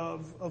part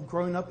of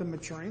growing up and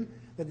maturing,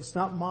 that it's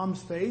not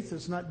mom's faith,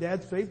 it's not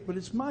dad's faith, but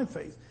it's my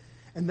faith.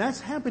 And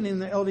that's happening in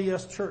the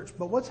LDS church.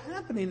 But what's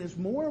happening is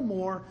more and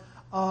more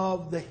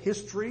of the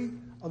history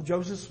of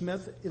Joseph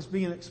Smith is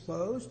being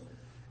exposed.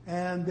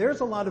 And there's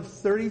a lot of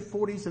 30s,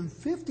 40s, and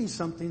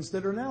 50-somethings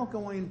that are now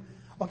going,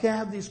 okay, I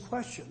have these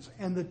questions.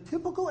 And the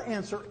typical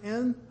answer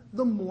in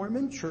the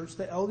Mormon church,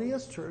 the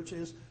LDS church,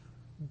 is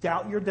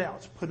doubt your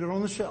doubts, put it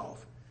on the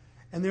shelf.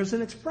 And there's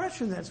an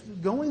expression that's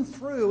going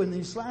through in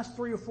these last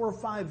 3 or 4 or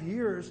 5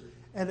 years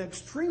at an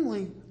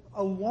extremely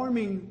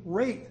alarming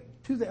rate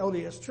to the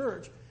LDS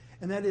church,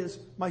 and that is,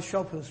 my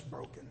shelf is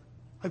broken.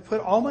 I put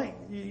all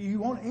you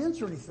won't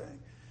answer anything.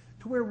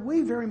 To where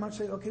we very much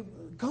say, okay,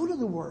 go to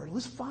the Word.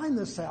 Let's find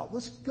this out.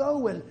 Let's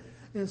go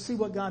and see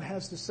what God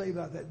has to say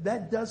about that.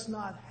 That does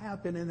not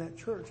happen in that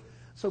church.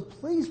 So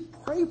please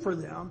pray for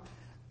them.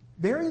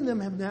 Barry and them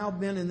have now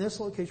been in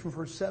this location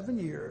for 7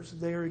 years.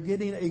 They are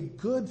getting a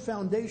good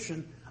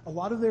foundation. A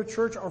lot of their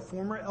church are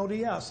former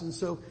LDS. And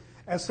so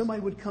as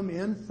somebody would come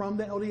in from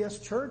the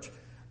LDS church,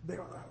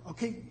 they're,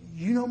 okay,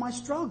 you know my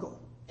struggle.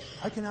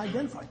 I can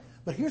identify.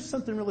 But here's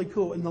something really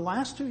cool. In the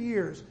last 2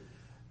 years,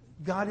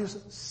 God is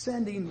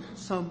sending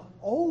some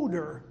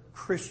older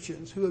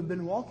Christians who have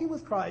been walking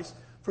with Christ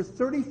for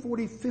 30,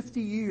 40,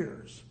 50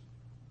 years.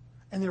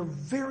 And they're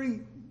very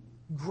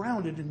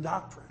grounded in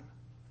doctrine.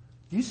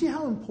 Do you see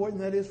how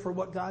important that is for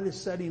what God is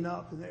setting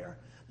up there?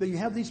 That you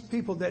have these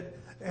people that,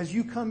 as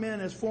you come in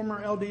as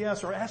former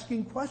LDS, are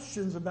asking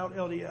questions about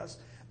LDS,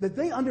 that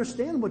they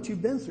understand what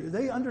you've been through.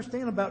 They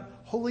understand about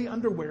holy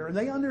underwear, and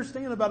they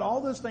understand about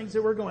all those things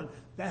that we're going,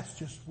 that's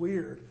just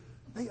weird.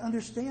 They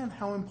understand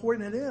how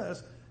important it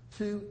is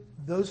to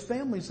those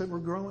families that were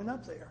growing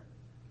up there.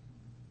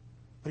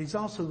 But he's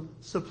also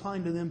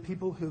supplying to them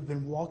people who have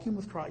been walking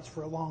with Christ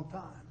for a long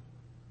time,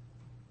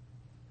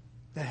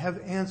 that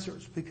have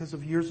answers because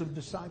of years of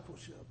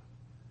discipleship.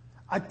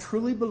 I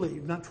truly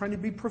believe, not trying to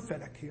be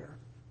prophetic here,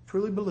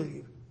 truly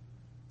believe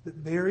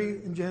that Barry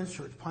and Jen's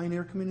church,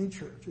 Pioneer Community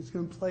Church, is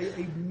going to play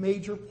a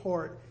major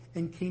part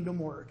in kingdom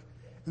work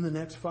in the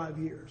next 5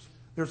 years.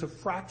 There's a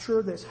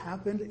fracture that's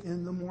happened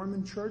in the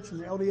Mormon church and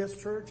the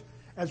LDS church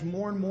as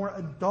more and more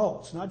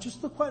adults, not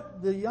just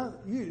the young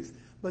youth,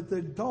 but the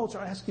adults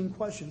are asking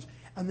questions,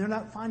 and they're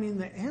not finding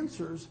the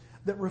answers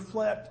that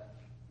reflect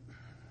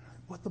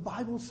what the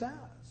Bible says.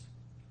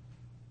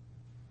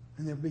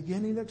 And they're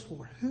beginning to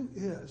explore who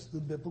is the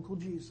biblical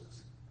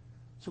Jesus.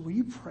 So will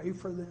you pray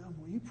for them?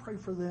 Will you pray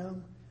for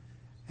them?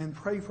 And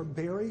pray for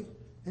Barry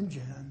and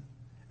Jen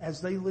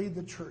as they lead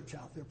the church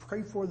out there.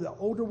 Pray for the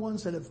older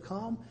ones that have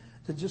come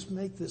to just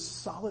make this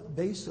solid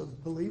base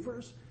of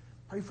believers.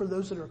 Pray for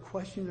those that are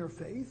questioning their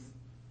faith.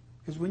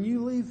 Because when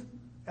you leave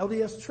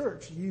LDS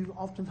church, you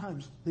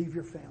oftentimes leave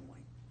your family.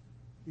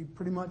 You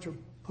pretty much are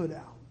put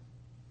out.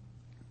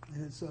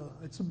 And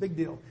it's a big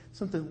deal.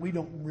 Something we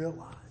don't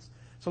realize.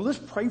 So let's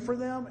pray for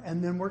them,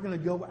 and then we're going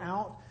to go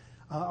out,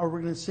 or we're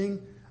going to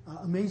sing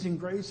Amazing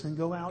Grace and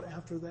go out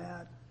after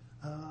that.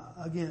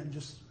 Again,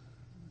 just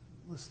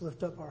let's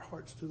lift up our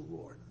hearts to the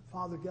Lord.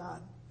 Father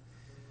God,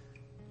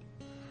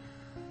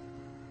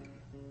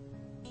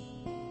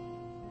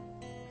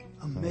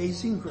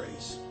 amazing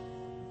grace.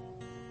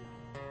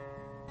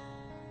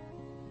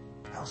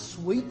 How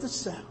sweet the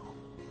sound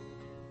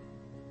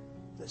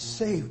that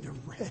saved a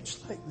wretch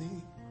like me.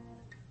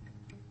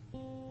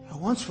 I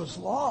once was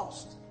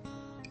lost,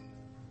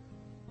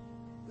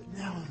 but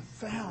now I'm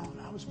found.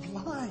 I was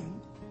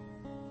blind,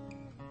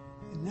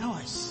 and now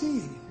I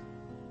see.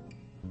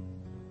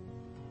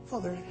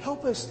 Father,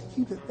 help us to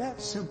keep it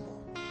that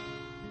simple,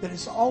 that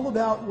it's all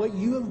about what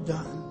you have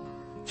done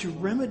to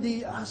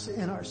remedy us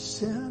in our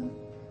sin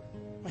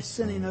by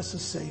sending us a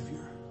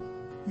Savior,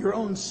 your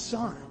own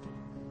Son,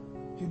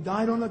 who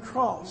died on the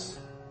cross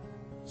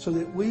so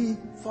that we,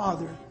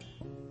 Father,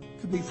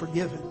 could be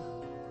forgiven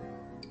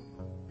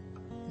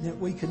and that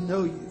we can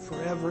know you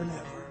forever and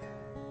ever.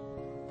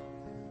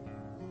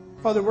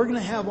 Father, we're going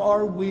to have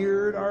our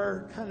weird,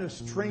 our kind of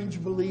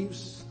strange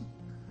beliefs,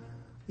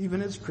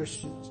 even as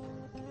Christians,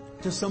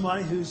 to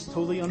somebody who's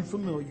totally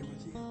unfamiliar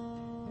with you.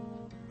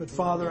 But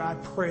Father, I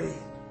pray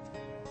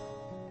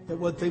that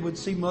what they would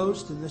see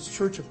most in this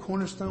church of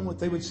Cornerstone, what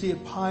they would see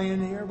at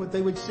Pioneer, what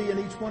they would see in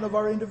each one of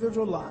our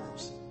individual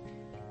lives,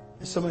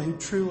 is someone who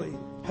truly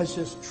has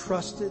just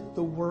trusted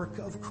the work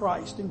of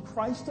Christ and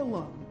Christ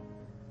alone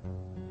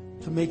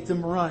to make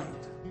them right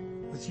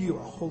with you, a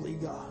holy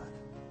God.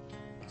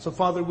 So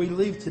Father, we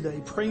leave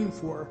today praying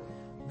for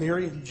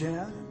Barry and Jen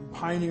and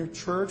Pioneer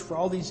Church, for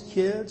all these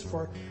kids,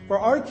 for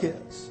our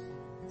kids,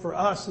 for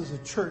us as a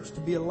church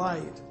to be a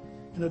light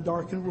in a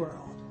darkened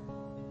world,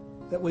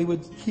 that we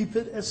would keep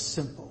it as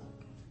simple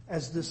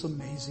as this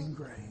amazing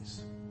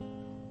grace.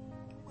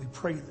 We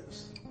pray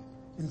this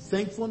in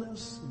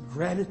thankfulness, and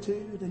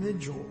gratitude, and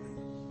in joy.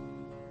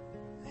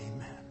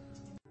 Amen.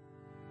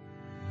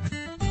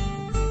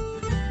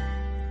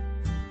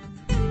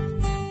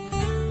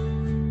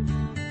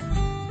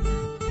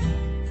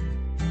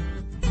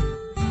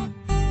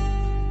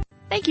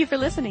 Thank you for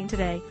listening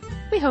today.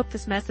 We hope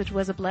this message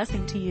was a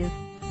blessing to you.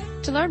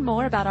 To learn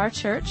more about our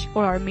church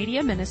or our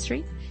media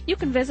ministry, you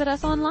can visit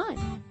us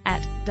online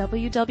at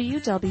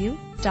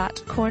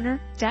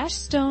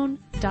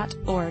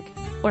www.corner-stone.org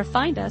or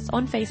find us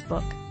on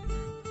Facebook.